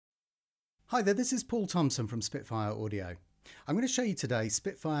Hi there, this is Paul Thompson from Spitfire Audio. I'm going to show you today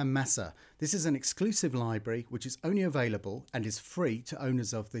Spitfire Masse. This is an exclusive library which is only available and is free to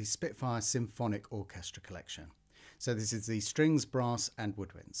owners of the Spitfire Symphony Orchestra collection. So this is the strings, brass and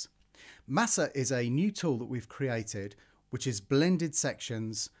woodwinds. Masse is a new tool that we've created which is blended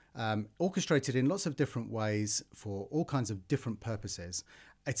sections, orchestrated in lots of different ways for all kinds of different purposes.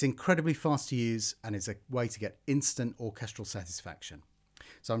 It's incredibly fast to use and is a way to get instant orchestral satisfaction.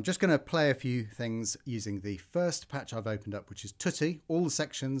 So I'm just going to play a few things using the first patch I've opened up, which is Tutti, all the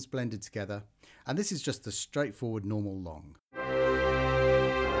sections blended together. And this is just the straightforward normal long.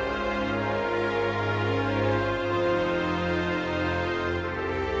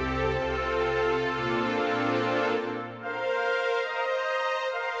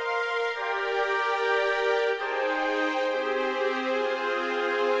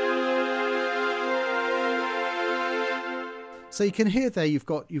 So you can hear there you've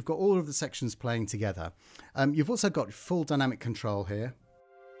got all of the sections playing together. You've also got full dynamic control here.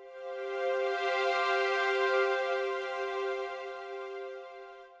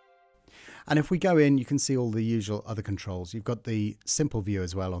 And if we go in, you can see all the usual other controls. You've got the simple view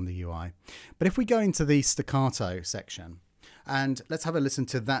as well on the UI. But if we go into the staccato section, and let's have a listen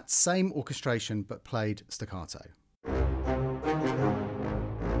to that same orchestration but played staccato.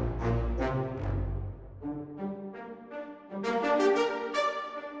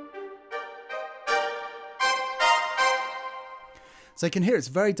 So you can hear it's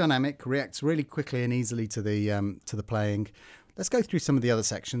very dynamic, reacts really quickly and easily to the playing. Let's go through some of the other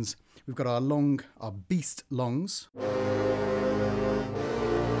sections. We've got our beast longs.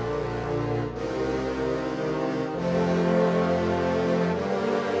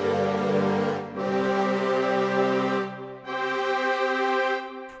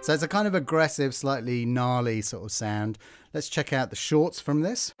 So it's a kind of aggressive, slightly gnarly sort of sound. Let's check out the shorts from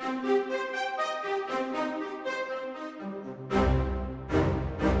this.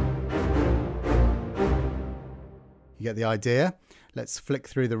 You get the idea. Let's flick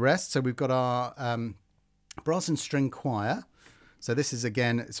through the rest. So we've got our brass and string choir. So this is,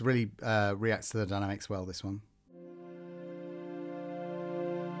 again, it's really reacts to the dynamics well, this one.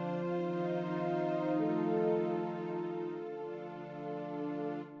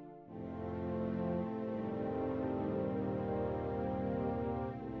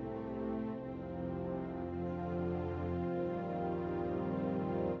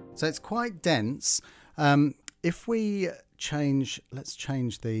 So it's quite dense. If we let's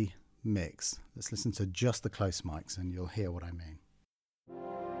change the mix. Let's listen to just the close mics and you'll hear what I mean.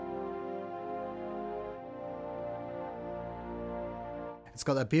 It's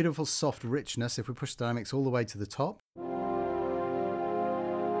got that beautiful soft richness if we push the dynamics all the way to the top.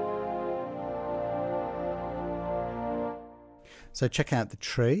 So check out the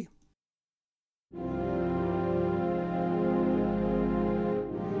tree.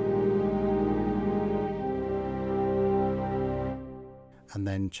 And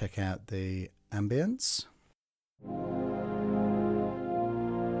then check out the ambience.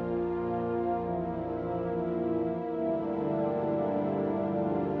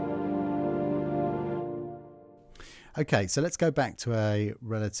 Okay, so let's go back to a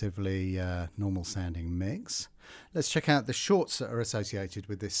relatively normal sounding mix. Let's check out the shorts that are associated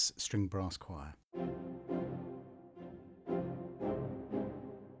with this string brass choir.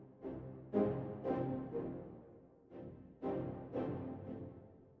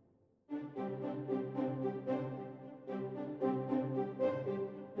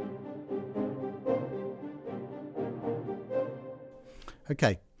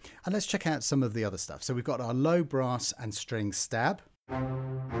 Okay, and let's check out some of the other stuff. So we've got our low brass and string stab.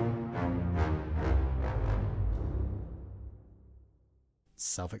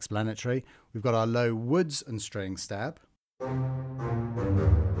 Self-explanatory. We've got our low woods and string stab.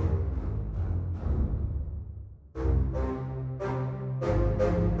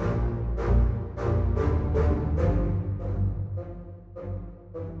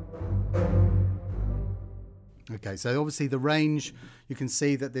 Okay, so obviously the range, you can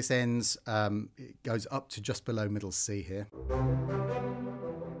see that this ends, it goes up to just below middle C here.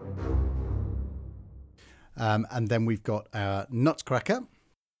 And then we've got our nutcracker.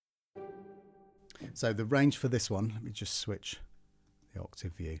 So the range for this one, let me just switch the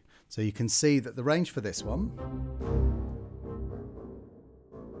octave view. So you can see that the range for this one,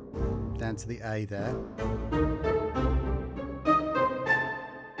 down to the A there.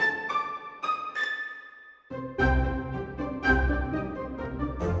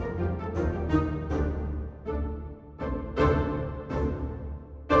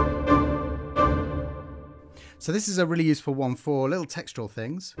 So this is a really useful one for little textural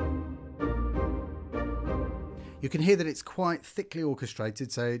things. You can hear that it's quite thickly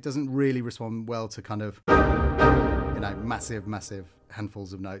orchestrated, so it doesn't really respond well to kind of, you know, massive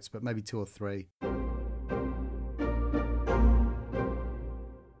handfuls of notes, but maybe 2 or 3.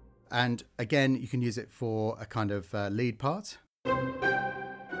 And again, you can use it for a kind of lead part.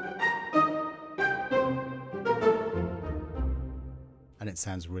 And it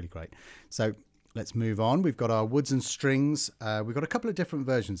sounds really great. So let's move on. We've got our woods and strings. We've got a couple of different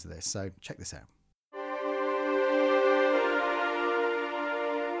versions of this, so check this out.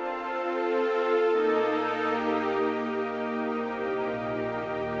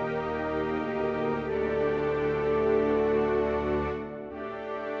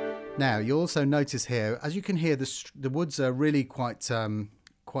 Now, you'll also notice here, as you can hear, the woods are really quite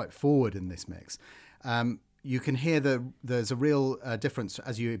forward in this mix. You can hear there's a real difference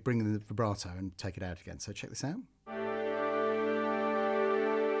as you bring in the vibrato and take it out again. So check this out.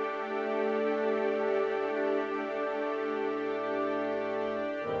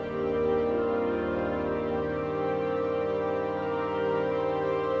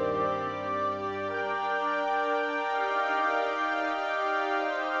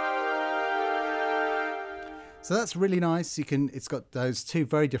 So that's really nice. It's got those 2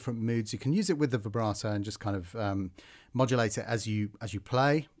 very different moods. You can use it with the vibrato and just kind of modulate it as you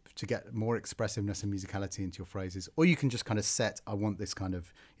play to get more expressiveness and musicality into your phrases. Or you can just kind of set, I want this kind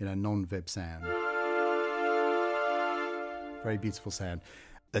of, you know, non-vib sound. Very beautiful sound.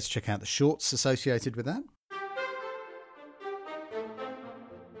 Let's check out the shorts associated with that.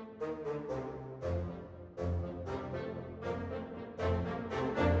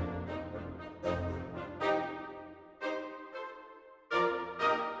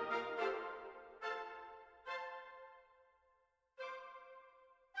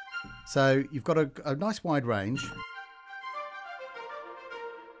 So you've got a nice wide range.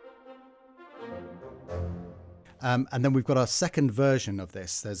 And then we've got our second version of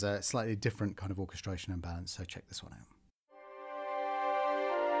this. There's a slightly different kind of orchestration and balance. So check this one out.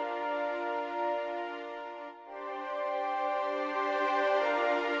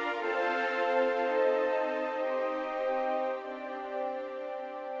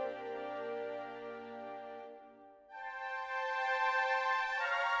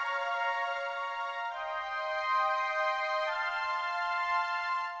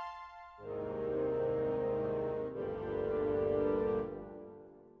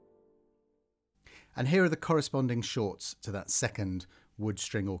 And here are the corresponding shorts to that second wood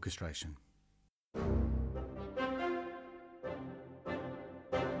string orchestration.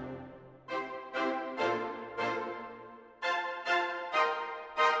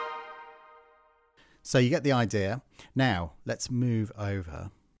 So you get the idea. Now let's move over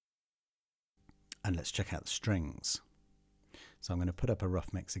and let's check out the strings. So I'm going to put up a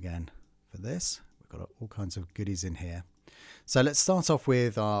rough mix again for this. We've got all kinds of goodies in here. So let's start off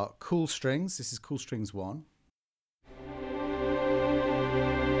with our cool strings. This is cool strings 1.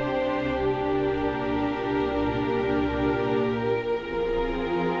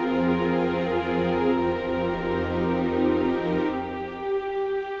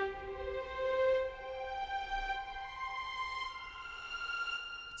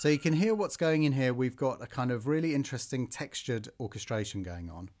 So you can hear what's going in here. We've got a kind of really interesting textured orchestration going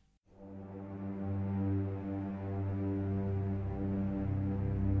on.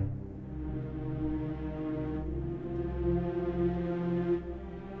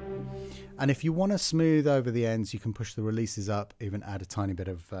 And if you want to smooth over the ends, you can push the releases up, even add a tiny bit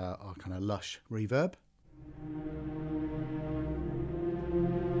of our kind of lush reverb.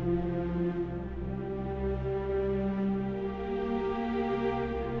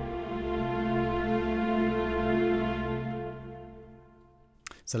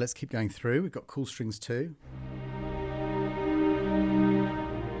 So let's keep going through. We've got cool strings 2.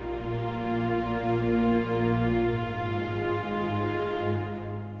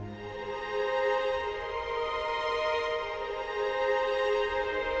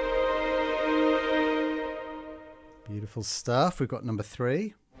 Beautiful stuff. We've got number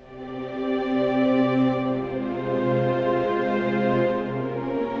 3.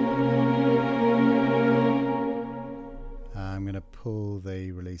 I'm going to pull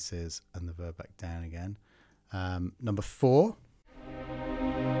the releases and the verb back down again. Number 4.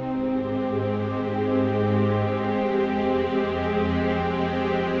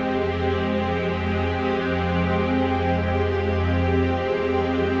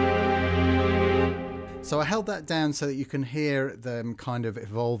 So I held that down so that you can hear them kind of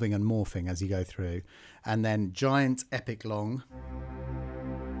evolving and morphing as you go through. And then giant, epic, long.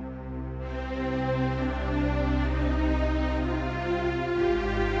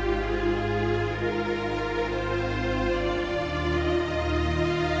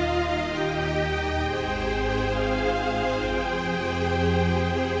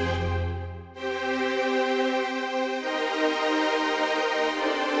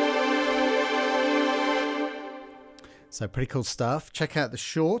 So pretty cool stuff. Check out the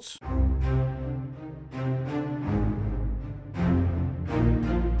short.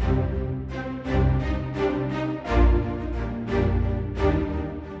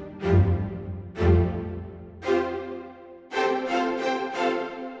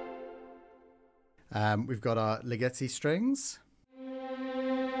 We've got our Ligeti strings.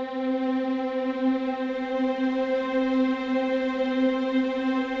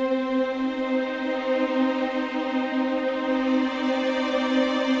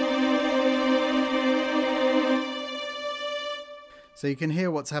 So you can hear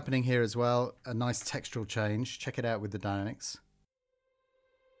what's happening here as well, a nice textural change. Check it out with the dynamics.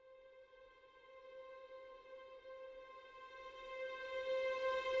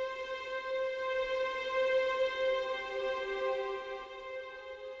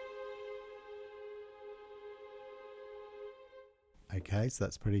 Okay, so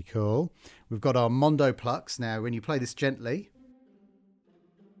that's pretty cool. We've got our Mondo plucks. Now, when you play this gently,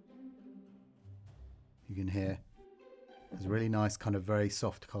 you can hear there's really nice, kind of very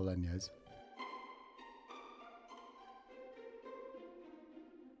soft col legnos.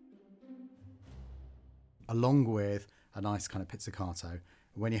 Along with a nice kind of pizzicato.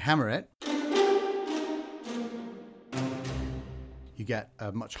 When you hammer it, you get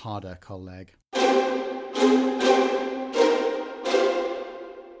a much harder col leg.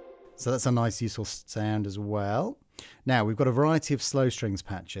 So that's a nice, useful sound as well. Now, we've got a variety of slow strings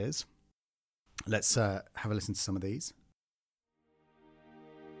patches. Let's have a listen to some of these.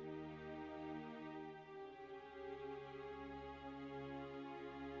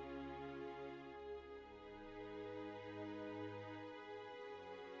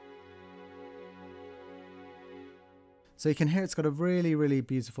 So you can hear it's got a really, really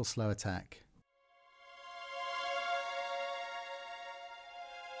beautiful slow attack.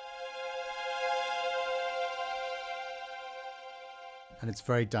 And it's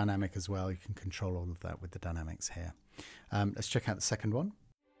very dynamic as well. You can control all of that with the dynamics here. Let's check out the second one.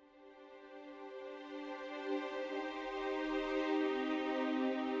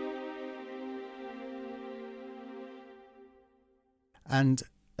 And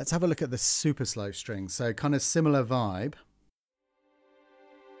let's have a look at the super slow string. So kind of similar vibe.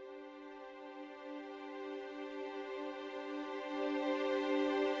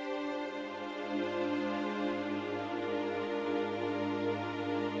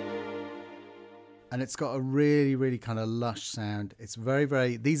 And it's got a really, really kind of lush sound. It's very,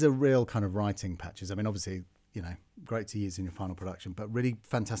 very, these are real kind of writing patches. I mean, obviously, you know, great to use in your final production, but really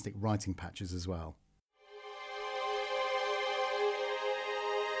fantastic writing patches as well.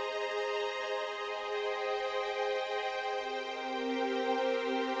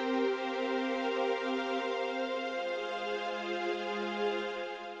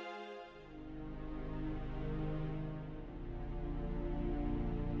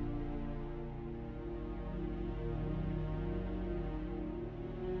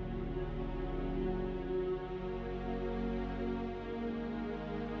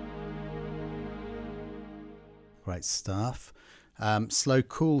 Great stuff. Slow,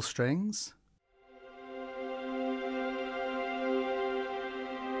 cool strings.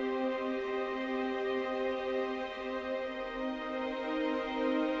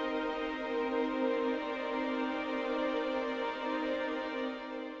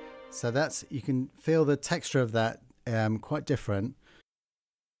 So that's, you can feel the texture of that, quite different.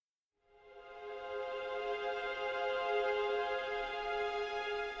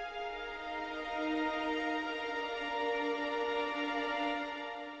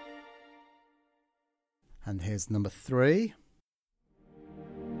 And here's number 3.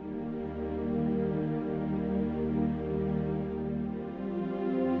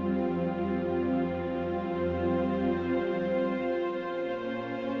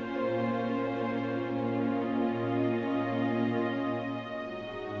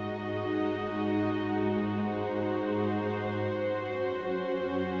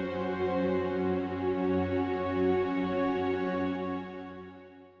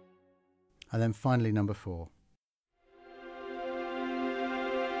 And then finally number 4.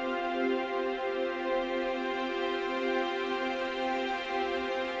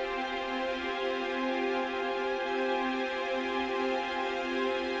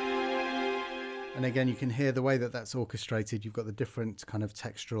 And again, you can hear the way that that's orchestrated. You've got the different kind of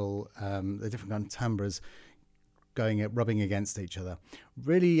textural, the different kind of timbres going, rubbing against each other.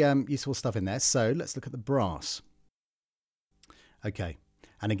 Really useful stuff in there. So let's look at the brass. Okay,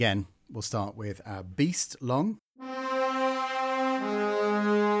 and again, we'll start with our beast long.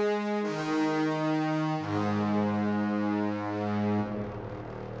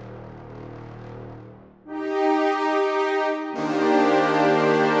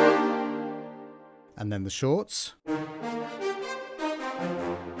 And then the shorts.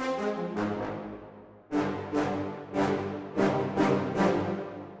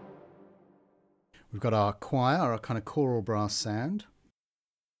 We've got our choir, our kind of choral brass sound.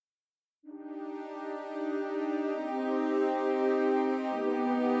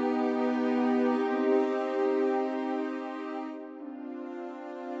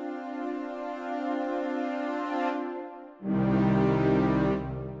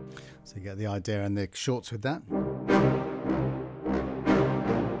 So you get the idea and the shorts with that.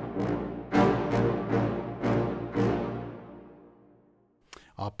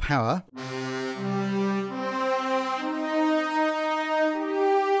 Our power.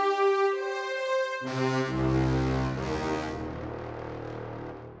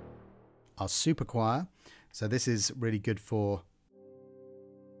 Our super choir. So this is really good for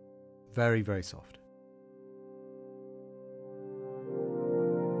very, very soft.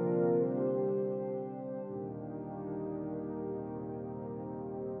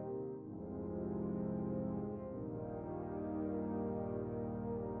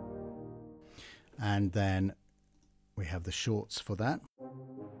 And then we have the shorts for that.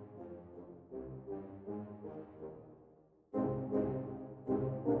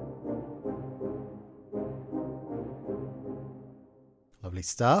 Lovely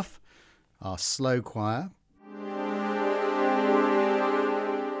stuff. Our slow choir.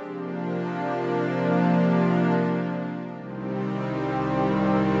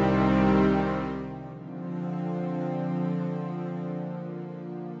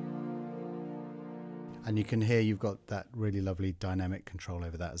 And you can hear you've got that really lovely dynamic control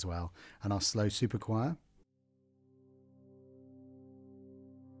over that as well. And our slow super choir.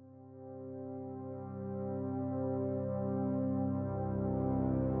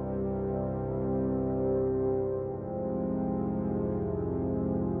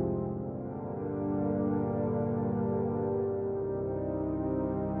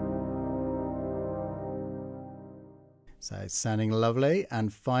 So it's sounding lovely.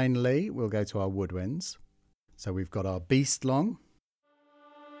 And finally, we'll go to our woodwinds. So we've got our beast long.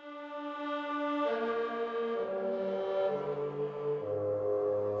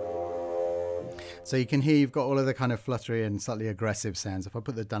 So you can hear you've got all of the kind of fluttery and slightly aggressive sounds. If I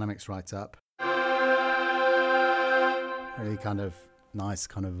put the dynamics right up, really kind of nice,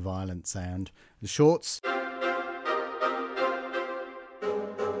 kind of violent sound. The shorts.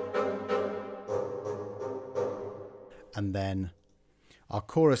 And then our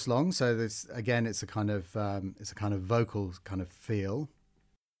chorus long. So this again, it's a kind of vocal kind of feel.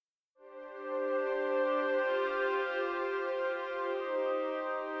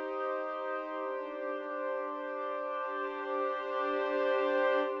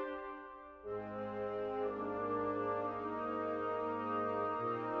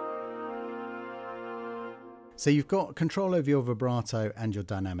 So you've got control over your vibrato and your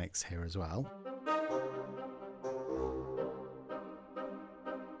dynamics here as well.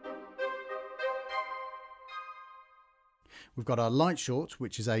 We've got our light short,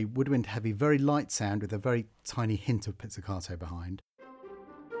 which is a woodwind heavy, very light sound with a very tiny hint of pizzicato behind.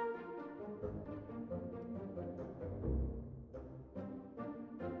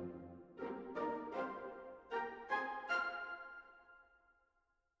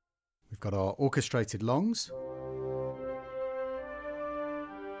 We've got our orchestrated longs.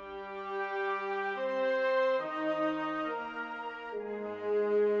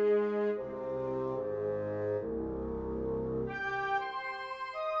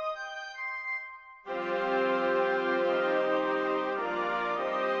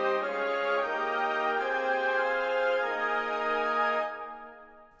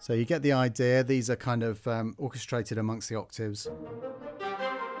 So you get the idea. These are kind of orchestrated amongst the octaves.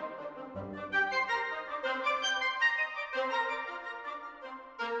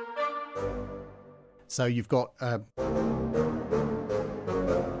 So you've got a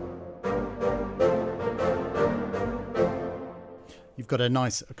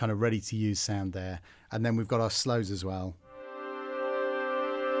nice kind of ready to use sound there. And then we've got our slows as well.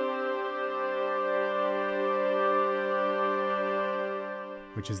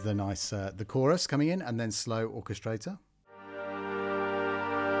 Which is the nice, the chorus coming in, and then slow orchestrator.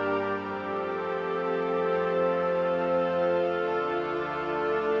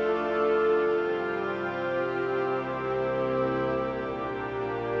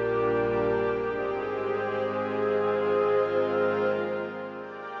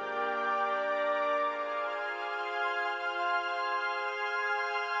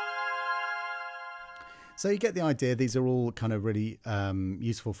 So you get the idea. These are all kind of really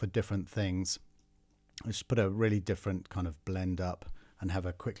useful for different things. Let's put a really different kind of blend up and have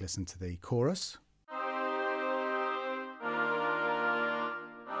a quick listen to the chorus.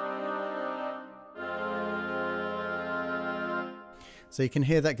 So you can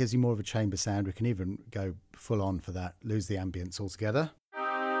hear that gives you more of a chamber sound. We can even go full on for that, lose the ambience altogether.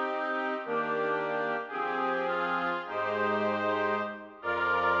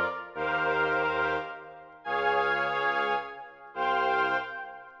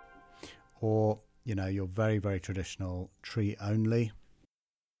 Or, you know, your very, very traditional tree only.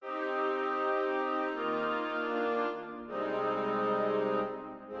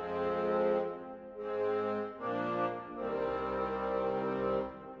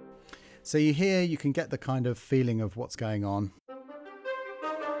 So you can get the kind of feeling of what's going on.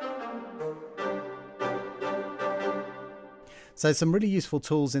 So some really useful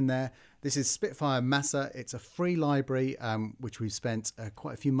tools in there. This is Spitfire Masse. It's a free library which we've spent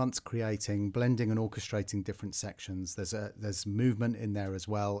quite a few months creating, blending and orchestrating different sections. There's movement in there as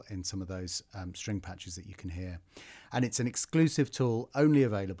well in some of those string patches that you can hear. And it's an exclusive tool only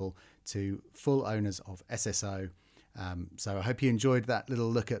available to full owners of SSO. So I hope you enjoyed that little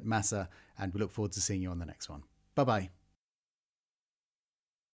look at Masse, and we look forward to seeing you on the next one. Bye-bye.